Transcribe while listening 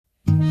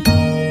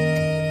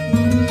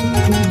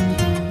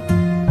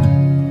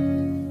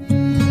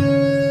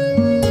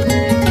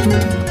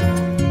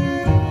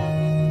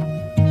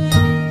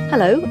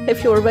Hello,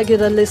 if you're a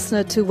regular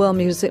listener to World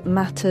Music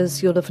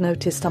Matters, you'll have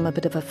noticed I'm a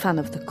bit of a fan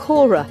of the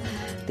kora,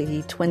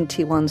 the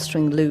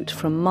 21-string lute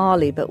from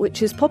Mali, but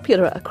which is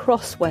popular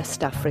across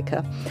West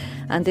Africa.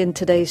 And in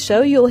today's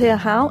show, you'll hear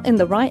how, in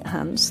the right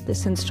hands,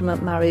 this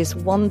instrument marries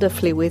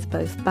wonderfully with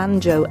both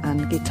banjo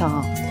and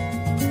guitar.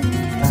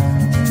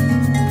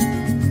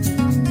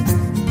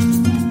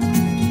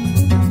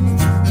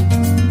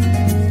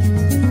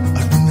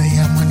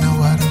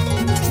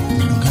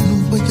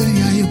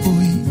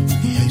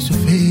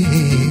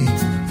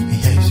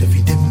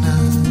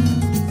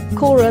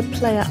 Kora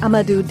player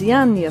Amadou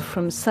Diagne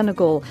from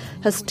Senegal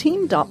has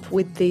teamed up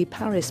with the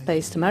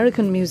Paris-based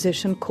American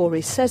musician Cory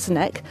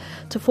Cesnek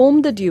to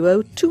form the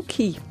duo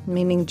Touki,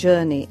 meaning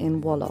journey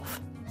in Wolof.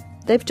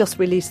 They've just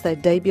released their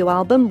debut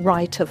album,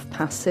 Rite of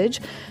Passage.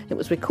 It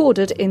was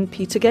recorded in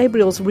Peter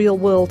Gabriel's Real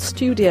World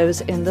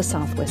Studios in the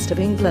southwest of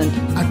England.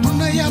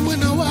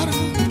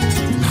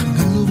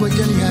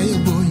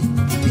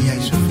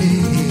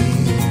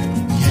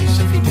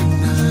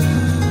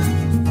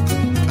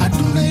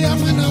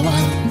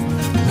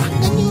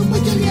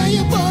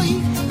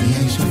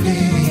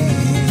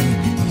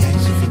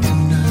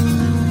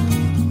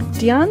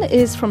 Diagne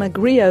is from a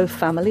griot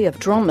family of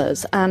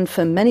drummers, and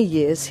for many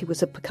years he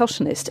was a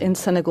percussionist in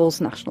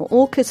Senegal's National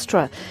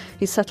Orchestra.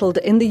 He settled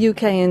in the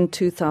UK in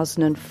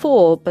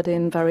 2004, but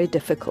in very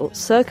difficult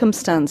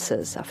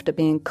circumstances. After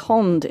being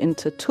conned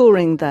into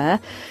touring there,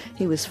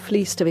 he was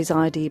fleeced of his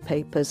ID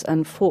papers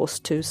and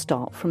forced to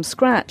start from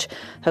scratch,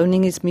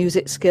 honing his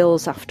music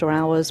skills after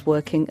hours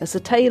working as a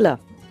tailor.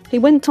 He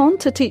went on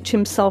to teach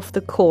himself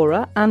the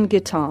kora and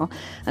guitar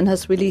and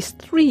has released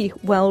 3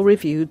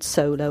 well-reviewed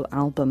solo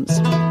albums.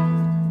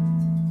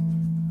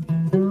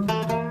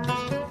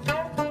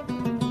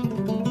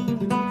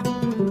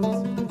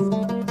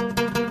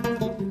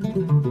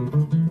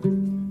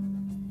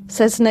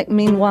 Cesnek,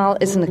 meanwhile,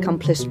 is an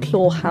accomplished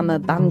clawhammer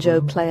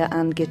banjo player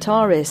and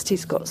guitarist.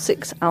 He's got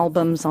 6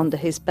 albums under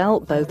his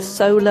belt, both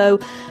solo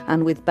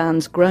and with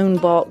bands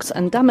Groanbox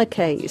and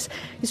Damakes.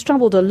 He's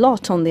travelled a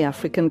lot on the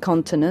African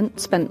continent,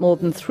 spent more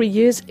than 3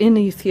 years in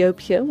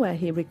Ethiopia, where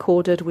he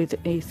recorded with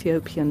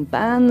Ethiopian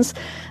bands,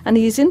 and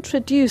he's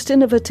introduced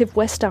innovative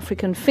West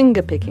African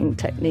finger-picking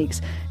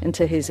techniques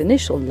into his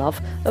initial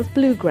love of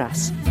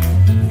bluegrass.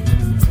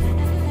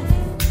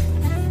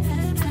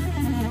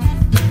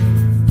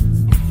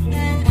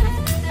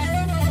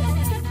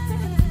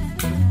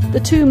 The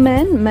two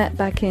men met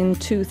back in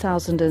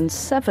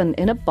 2007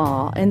 in a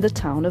bar in the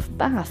town of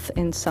Bath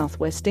in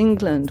southwest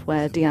England,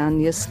 where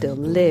Diagne still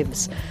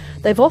lives.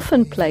 They've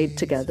often played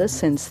together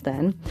since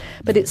then,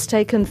 but it's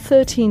taken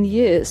 13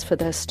 years for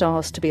their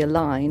stars to be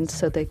aligned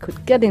so they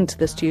could get into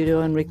the studio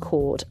and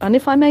record. And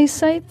if I may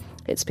say,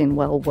 it's been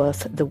well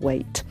worth the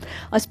wait.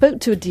 I spoke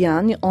to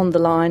Diagne on the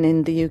line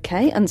in the UK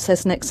and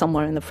Cesnek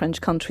somewhere in the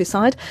French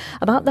countryside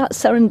about that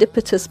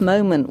serendipitous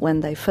moment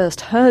when they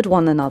first heard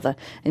one another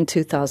in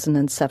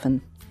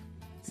 2007.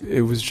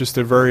 It was just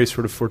a very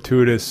sort of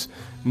fortuitous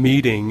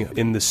meeting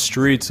in the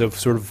streets of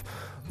sort of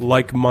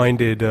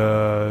like-minded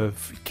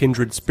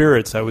kindred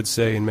spirits, I would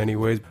say, in many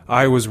ways.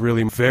 I was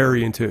really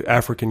very into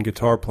African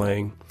guitar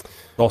playing,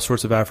 all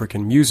sorts of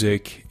African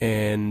music,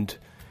 and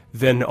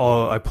then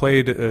I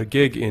played a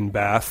gig in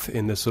Bath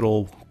in this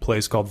little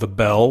place called The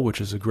Bell, which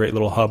is a great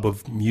little hub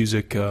of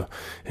music and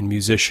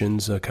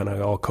musicians kind of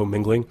all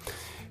commingling.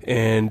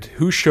 And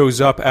who shows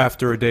up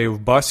after a day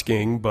of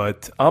busking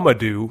but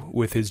Amadou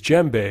with his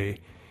djembe?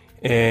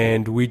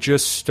 And we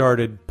just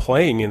started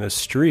playing in the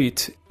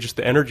street. Just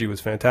the energy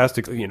was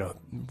fantastic. You know,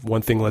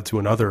 one thing led to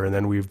another, and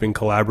then we've been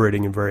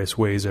collaborating in various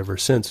ways ever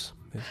since.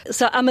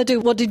 So,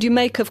 Amadou, what did you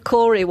make of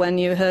Cory when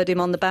you heard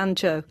him on the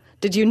banjo?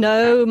 Did you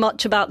know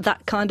much about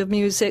that kind of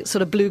music,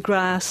 sort of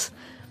bluegrass?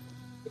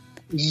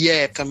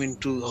 Yeah, coming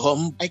to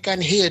home, I can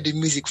hear the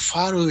music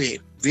far away,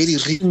 very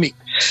rhythmic.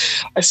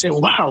 I say,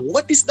 wow,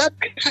 what is that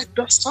kind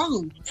of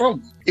song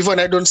from? Even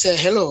I don't say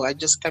hello, I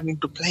just come in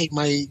to play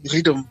my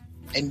rhythm,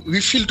 and we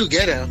feel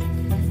together.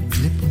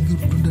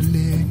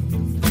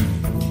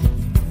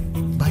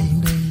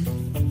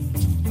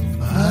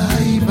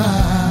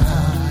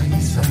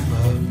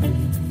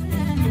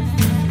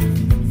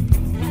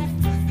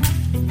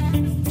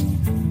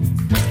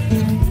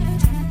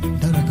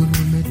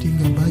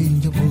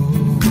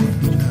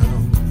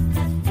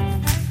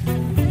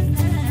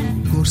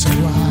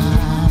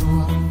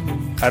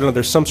 I don't know,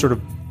 there's some sort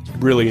of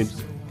really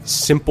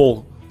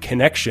simple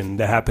connection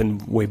that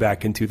happened way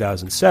back in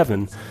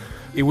 2007.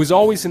 It was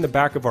always in the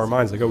back of our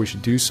minds, like, oh, we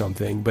should do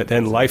something, but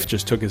then life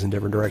just took us in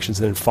different directions,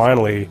 and then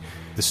finally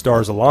the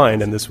stars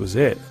aligned, and this was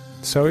it.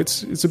 So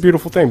it's a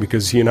beautiful thing,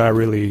 because he and I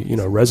really,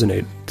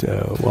 resonate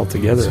well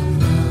together.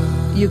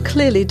 You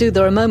clearly do.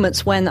 There are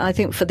moments when I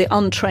think for the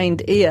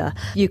untrained ear,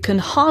 you can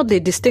hardly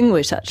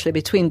distinguish actually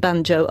between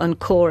banjo and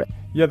kora.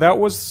 Yeah, that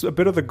was a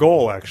bit of the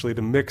goal, actually,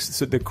 to mix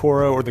the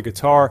kora or the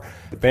guitar,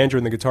 the banjo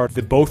and the guitar,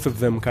 that both of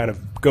them kind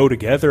of go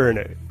together,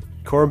 and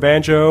kora and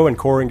banjo and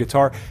kora and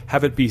guitar,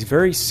 have it be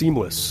very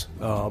seamless.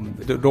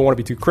 Don't want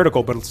to be too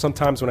critical, but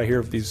sometimes when I hear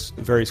of these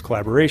various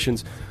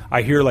collaborations,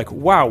 I hear like,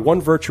 wow,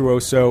 one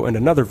virtuoso and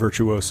another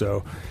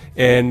virtuoso.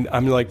 And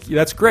I'm like, yeah,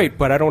 that's great,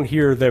 but I don't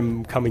hear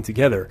them coming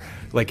together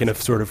like in a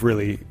sort of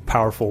really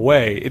powerful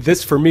way.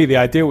 This, for me, the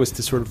idea was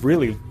to sort of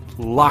really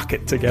lock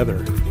it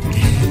together.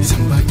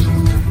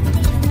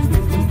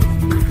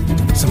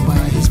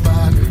 Somebody's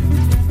back.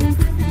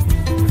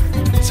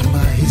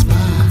 Somebody's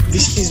back.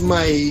 This is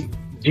my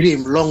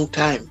dream, long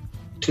time,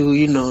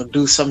 to,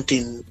 do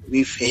something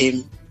with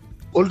him.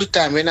 All the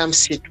time when I'm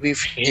sit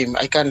with him,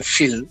 I can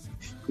feel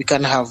we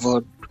can have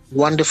a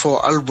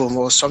wonderful album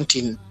or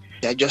something.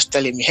 I just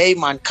tell him, hey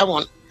man, come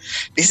on.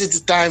 This is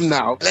the time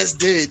now. Let's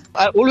do it.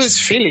 I always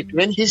feel it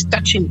when he's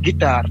touching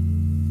guitar.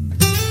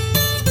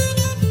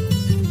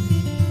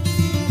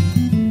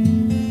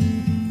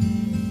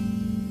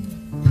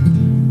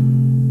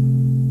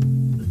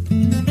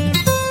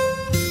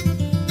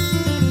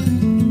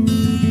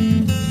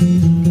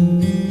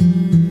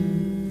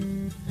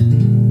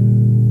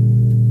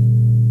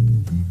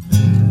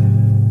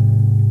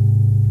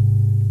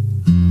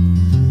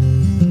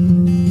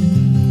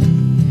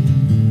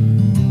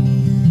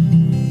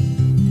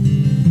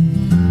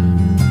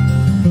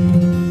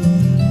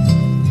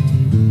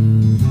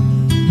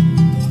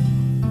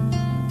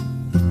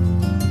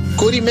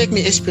 Kori make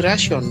me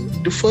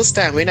inspiration. The first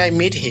time when I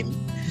met him,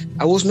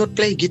 I was not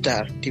playing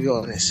guitar, to be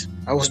honest.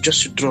 I was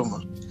just a drummer.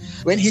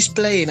 When he's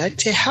playing, I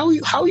say, how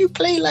you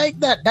play like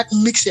that? That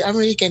mix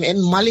American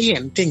and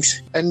Malian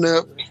things. And I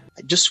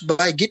just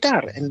buy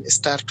guitar and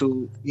start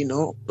to,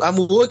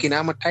 I'm working,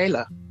 I'm a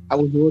tailor. I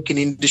was working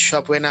in the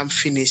shop when I'm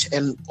finished,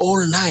 and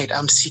all night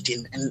I'm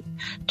sitting and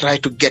try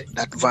to get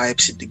that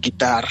vibes in the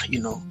guitar,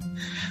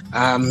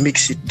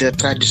 mix it the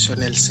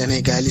traditional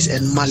Senegalese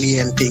and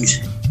Malian things.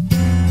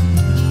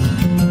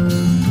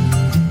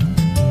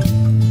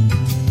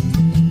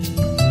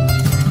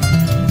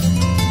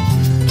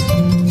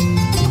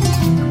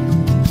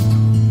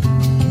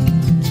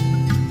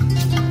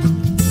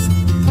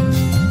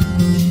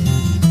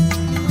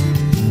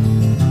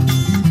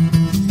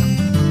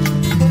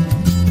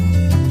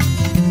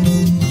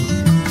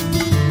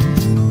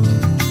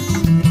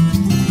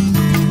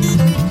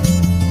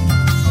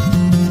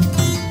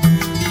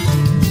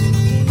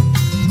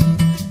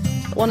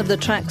 One of the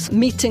tracks,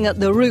 Meeting at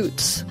the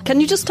Roots.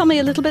 Can you just tell me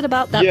a little bit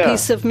about that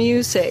piece of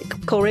music,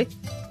 Kori?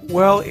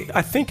 Well,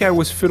 I think I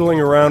was fiddling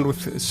around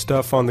with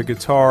stuff on the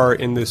guitar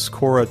in this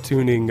kora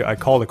tuning. I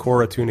call it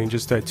kora tuning.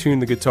 Just I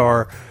tuned the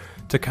guitar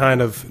to kind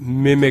of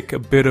mimic a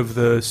bit of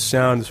the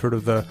sound, sort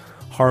of the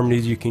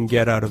harmonies you can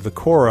get out of the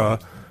kora.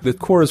 The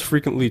kora is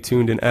frequently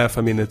tuned in F.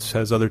 I mean, it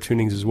has other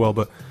tunings as well,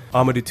 but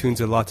Amadou tunes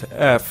a lot to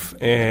F,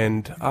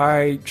 and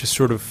I just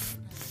sort of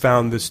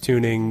found this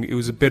tuning. It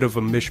was a bit of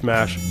a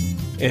mishmash,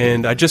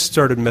 and I just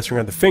started messing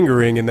around the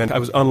fingering, and then I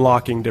was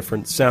unlocking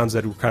different sounds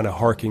that were kind of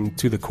harking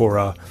to the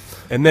kora.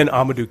 And then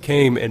Amadou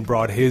came and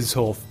brought his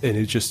whole, and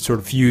it just sort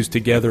of fused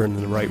together in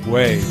the right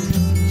way.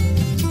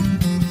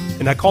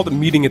 And I called it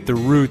Meeting at the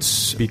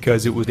Roots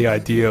because it was the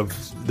idea of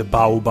the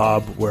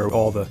baobab, where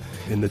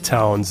in the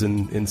towns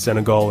in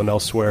Senegal and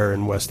elsewhere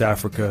in West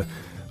Africa,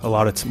 a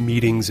lot of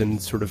meetings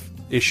and sort of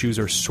issues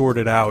are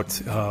sorted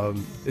out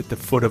at the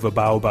foot of a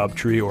baobab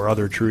tree or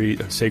other tree,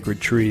 a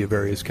sacred tree of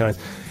various kinds.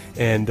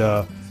 And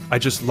I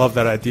just love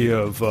that idea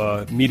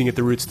of meeting at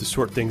the roots to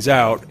sort things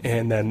out.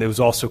 And then there was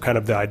also kind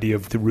of the idea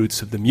of the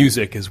roots of the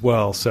music as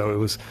well. So it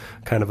was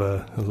kind of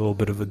a little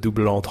bit of a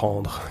double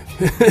entendre.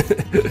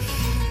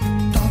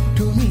 Talk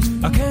to me.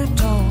 I can't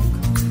talk.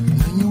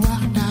 When you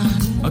walk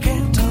down, I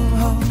can't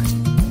talk.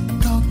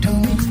 Talk to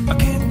me. I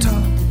can't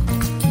talk.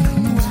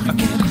 When you walk I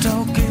can't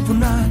talk if we're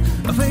not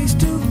face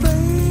to face.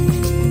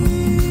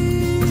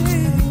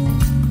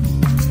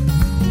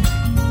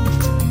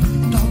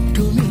 Talk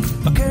to me.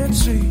 I can't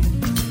see.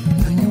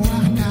 When you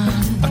walk down,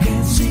 I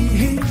can't see.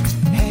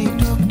 Hey,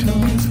 talk to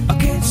me. I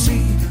can't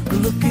see the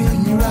look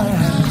in your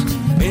eyes,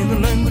 in the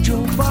language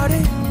your body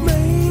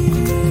makes.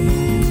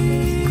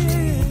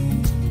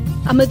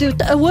 Amadou,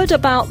 a word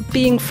about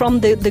being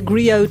from the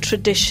griot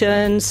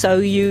tradition. So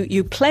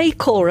you play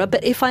kora,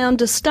 but if I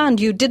understand,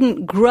 you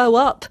didn't grow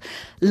up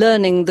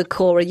learning the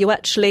kora. You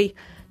actually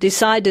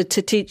decided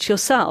to teach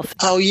yourself.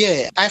 Oh,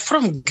 yeah. I'm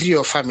from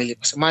griot family.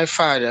 My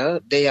father,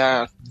 they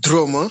are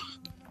drummer,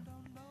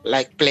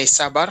 like play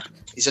sabar.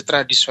 It's a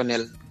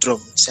traditional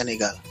drum in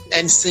Senegal.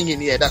 And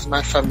singing, yeah, that's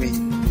my family.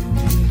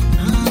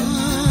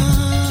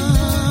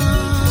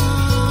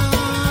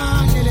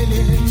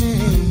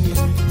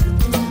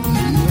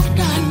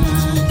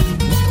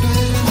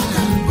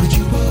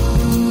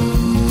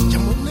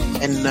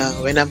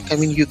 When I'm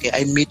coming UK,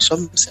 I meet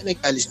some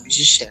Senegalese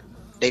musicians.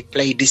 They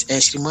play this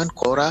instrument,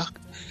 kora,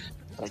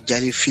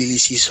 Jali Fili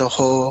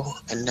Soho,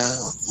 and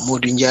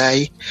Modou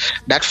Ndiaye.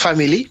 That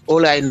family,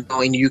 all I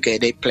know in UK,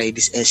 they play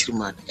this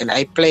instrument. And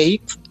I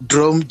play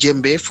drum,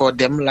 djembe for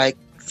them like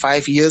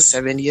 5 years,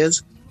 7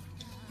 years.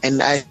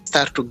 And I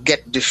start to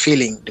get the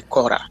feeling, the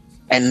kora.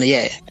 And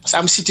yeah, so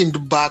I'm sitting in the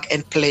back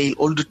and play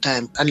all the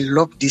time and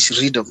love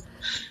this rhythm.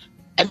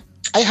 And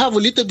I have a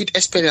little bit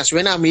experience.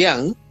 When I'm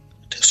young,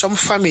 some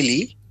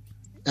family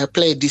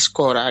play this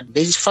kora.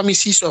 There is family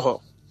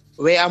Sisoho,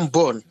 where I'm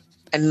born.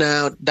 And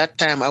that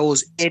time I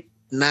was 8,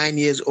 9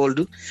 years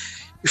old.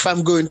 If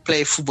I'm going to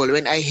play football,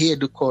 when I hear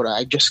the kora,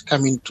 I just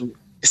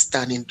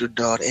stand in the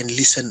door and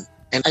listen.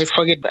 And I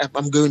forget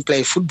I'm going to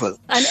play football.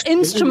 An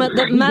instrument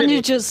that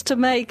manages to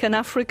make an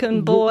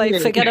African boy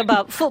forget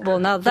about football.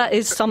 Now, that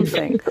is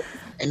something.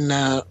 And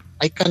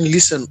I can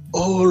listen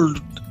all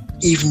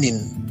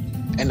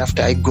evening, and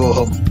after I go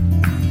home.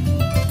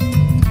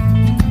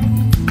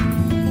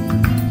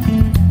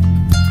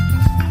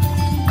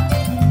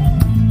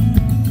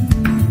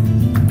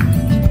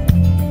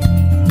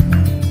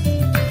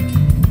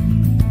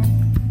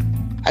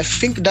 I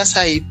think that's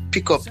how I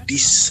pick up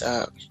this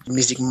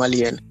music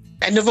Malian.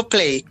 I never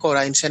play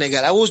kora in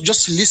Senegal. I was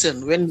just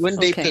listen when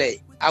they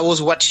play. I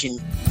was watching.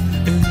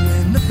 And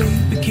when the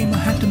baby came, I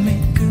had to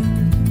make her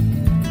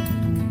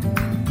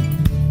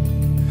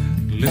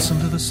listen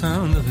to the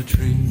sound of the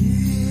tree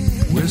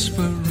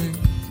whispering.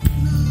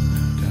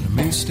 Telling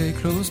me stay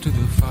close to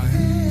the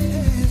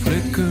fire,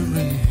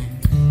 flickering.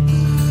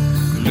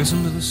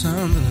 Listen to the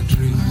sound of the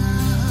tree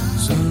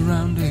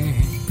surrounding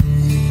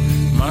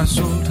my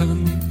soul,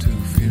 telling me to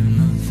fear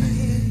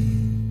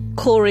nothing.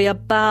 Corey,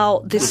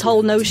 about this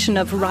whole notion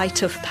of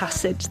rite of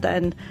passage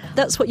then.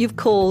 That's what you've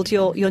called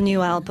your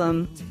new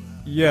album.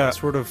 Yeah,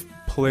 sort of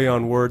play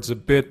on words a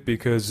bit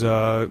because,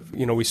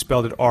 we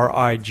spelled it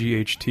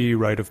R-I-G-H-T,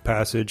 rite of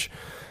passage.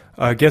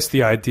 I guess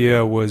the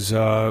idea was,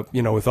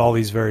 with all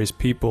these various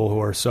people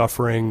who are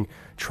suffering,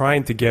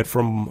 trying to get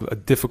from a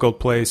difficult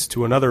place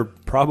to another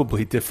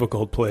probably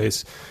difficult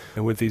place,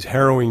 and with these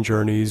harrowing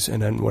journeys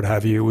and then what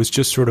have you, it was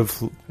just sort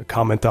of a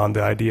comment on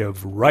the idea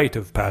of rite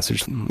of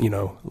passage,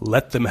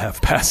 let them have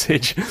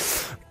passage.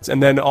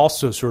 And then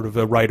also sort of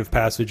a rite of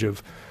passage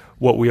of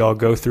what we all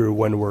go through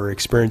when we're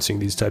experiencing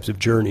these types of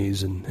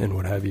journeys and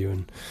what have you.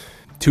 And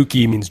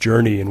Touki means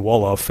journey in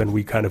Wolof, and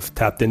we kind of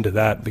tapped into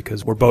that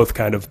because we're both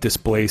kind of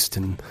displaced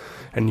and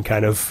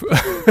kind of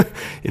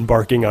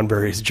embarking on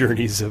various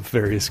journeys of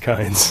various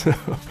kinds.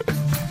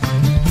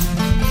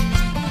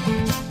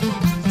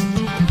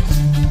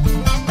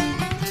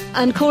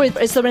 And Corey,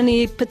 is there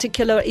any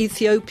particular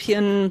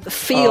Ethiopian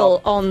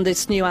feel on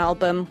this new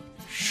album?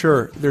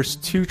 Sure. There's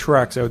 2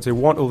 tracks, I would say.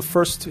 The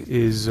first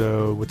is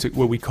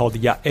what we call the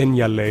Ya'en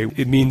Yale.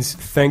 It means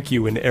thank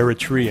you in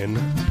Eritrean.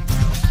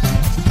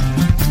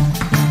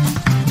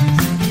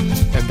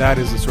 And that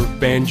is a sort of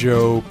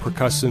banjo,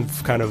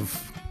 percussive kind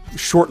of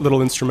short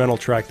little instrumental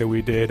track that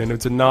we did. And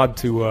it's a nod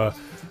to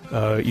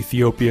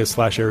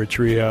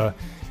Ethiopia/Eritrea.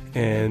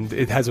 And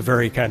it has a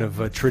very kind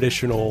of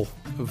traditional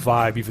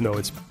vibe, even though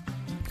it's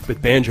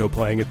with banjo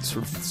playing. It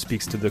sort of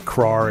speaks to the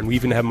krar. And we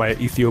even have my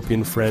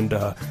Ethiopian friend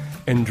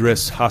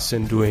Endris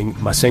Hassan doing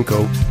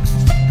masenko,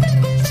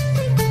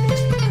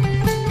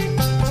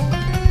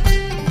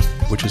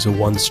 which is a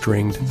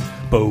one-stringed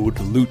bowed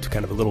lute,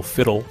 kind of a little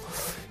fiddle.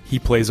 He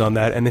plays on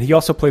that. And then he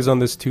also plays on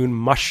this tune,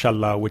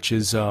 Mashallah, which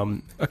is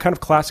a kind of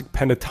classic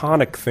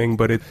pentatonic thing,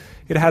 but it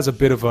has a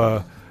bit of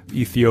a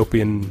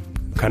Ethiopian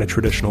kind of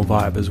traditional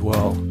vibe as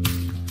well.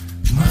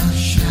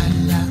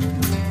 Mashallah.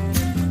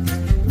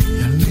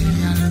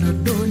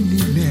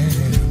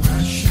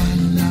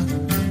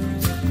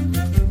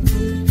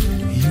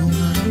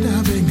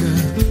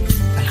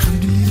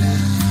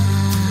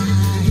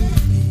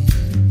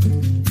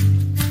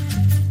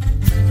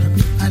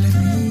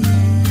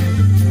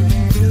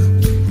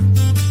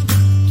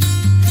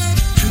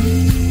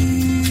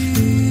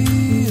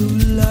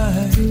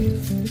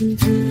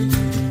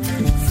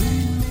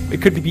 It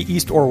could be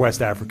East or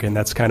West African.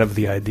 That's kind of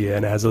the idea,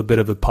 and it has a bit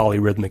of a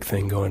polyrhythmic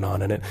thing going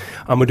on in it.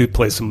 Amadou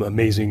plays some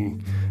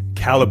amazing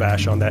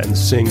calabash on that and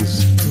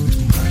sings.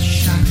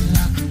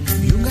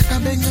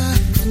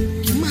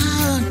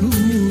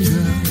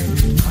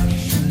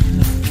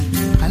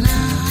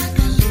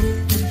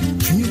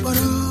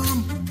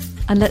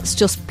 And let's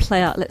just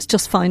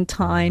find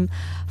time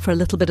for a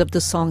little bit of the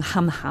song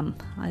Ham Ham.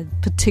 I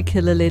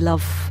particularly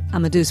love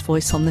Amadou's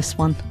voice on this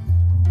one.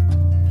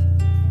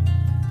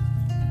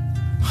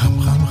 Ham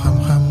ham ham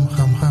ham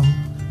ham ham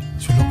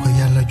su la ko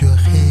yàlla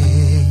joxe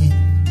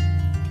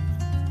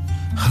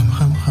ham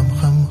ham ham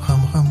ham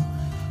ham ham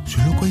su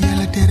la ko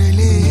yàlla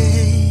terele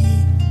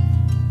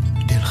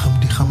del xam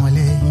di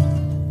xamale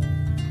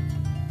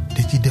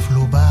te ci def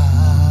lu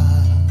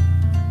baax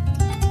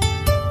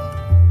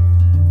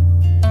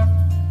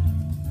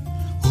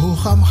oh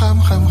ham ham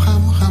ham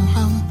ham ham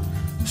ham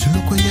su la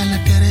ko yàlla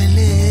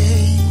terele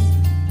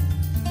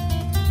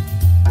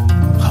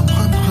ham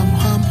ham ham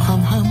ham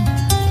ham ham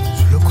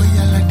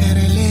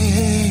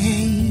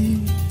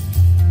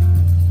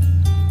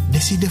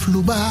desi def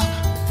lu baax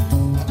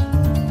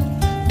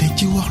te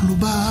ci wax lu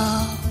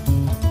baax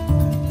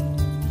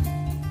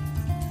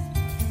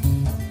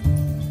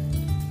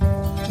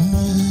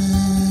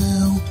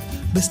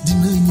bés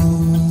dina ñëw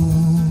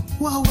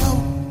waaw waaw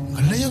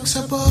nga la yokk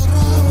sa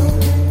borom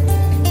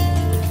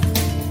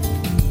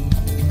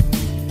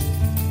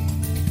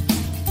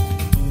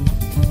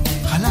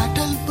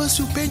xalaatal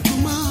bésu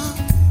pencuma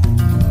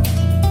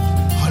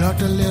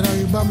xalaatal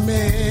leeraayu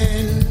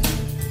bàmmeel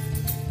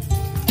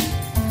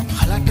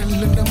xalaatal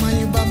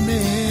lëndamaayu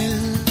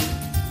bàmmeel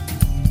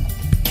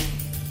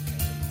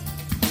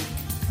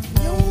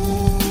ñëw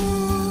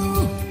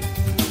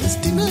bés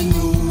dina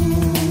ñëw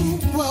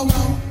waaw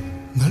waaw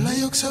nga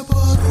layoog sa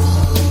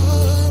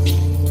borom.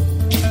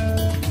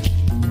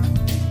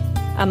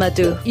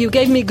 Amadou, you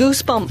gave me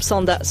goosebumps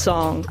on that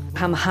song,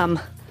 Ham Ham.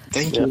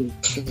 Thank you.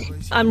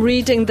 I'm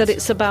reading that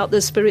it's about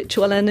the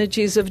spiritual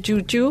energies of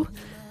juju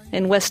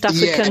in West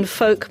African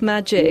folk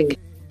magic.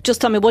 Just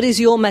tell me, what is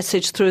your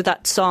message through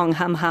that song,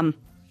 Ham Ham?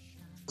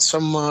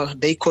 Some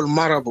they call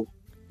marabu.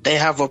 They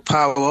have a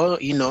power,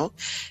 you know.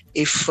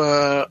 If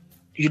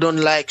you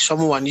don't like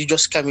someone, you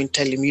just come and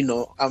tell him, you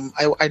know,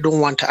 I don't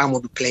want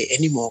Amu to play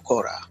any more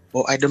kora,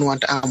 or I don't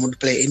want Amu to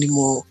play any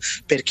more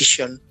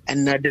percussion.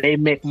 And they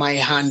make my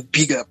hand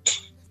bigger.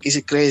 It's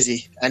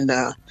crazy. And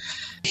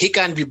he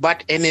can be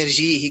bad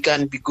energy, he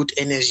can be good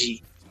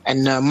energy.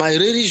 And my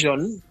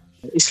religion,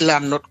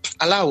 Islam, not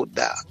allowed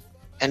that.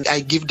 And I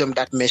give them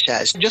that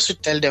message just to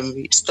tell them,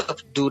 stop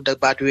do the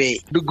bad way.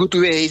 The good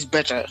way is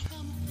better.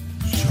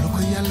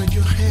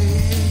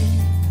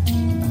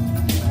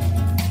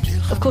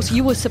 Of course,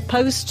 you were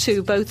supposed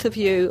to, both of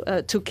you,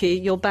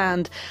 Touki, your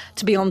band,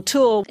 to be on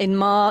tour in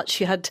March.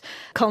 You had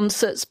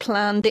concerts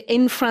planned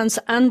in France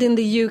and in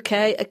the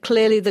UK.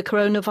 Clearly, the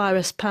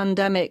coronavirus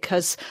pandemic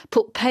has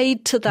put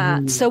paid to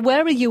that. So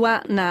where are you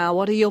at now?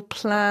 What are your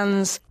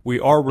plans? We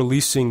are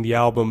releasing the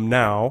album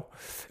now,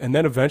 and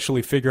then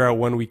eventually figure out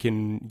when we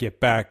can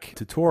get back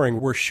to touring.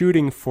 We're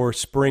shooting for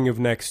spring of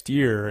next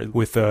year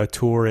with a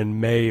tour in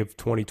May of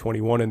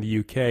 2021 in the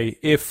UK,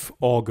 if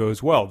all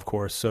goes well, of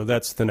course. So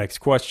that's the next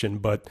question.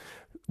 But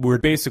we're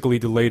basically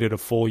delayed it a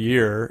full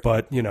year.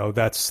 But, you know,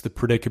 that's the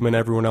predicament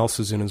everyone else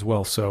is in as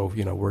well. So,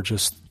 you know, we're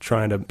just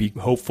trying to be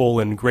hopeful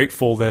and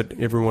grateful that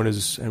everyone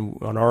is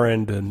on our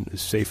end and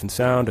is safe and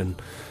sound, and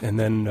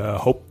then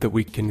hope that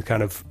we can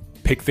kind of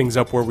pick things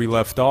up where we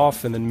left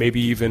off, and then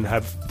maybe even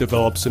have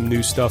developed some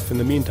new stuff in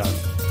the meantime.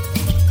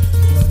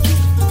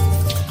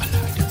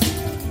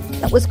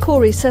 That was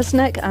Corey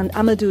Sesnek and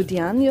Amadou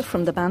Diagne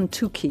from the band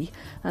Touki,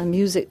 and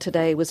music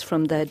today was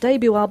from their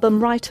debut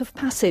album Rite of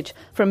Passage.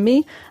 From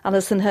me,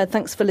 Alison Hurd,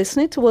 thanks for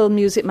listening to World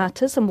Music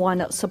Matters, and why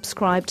not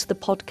subscribe to the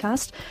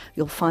podcast?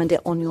 You'll find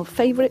it on your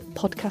favourite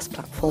podcast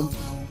platform.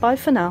 Bye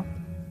for now.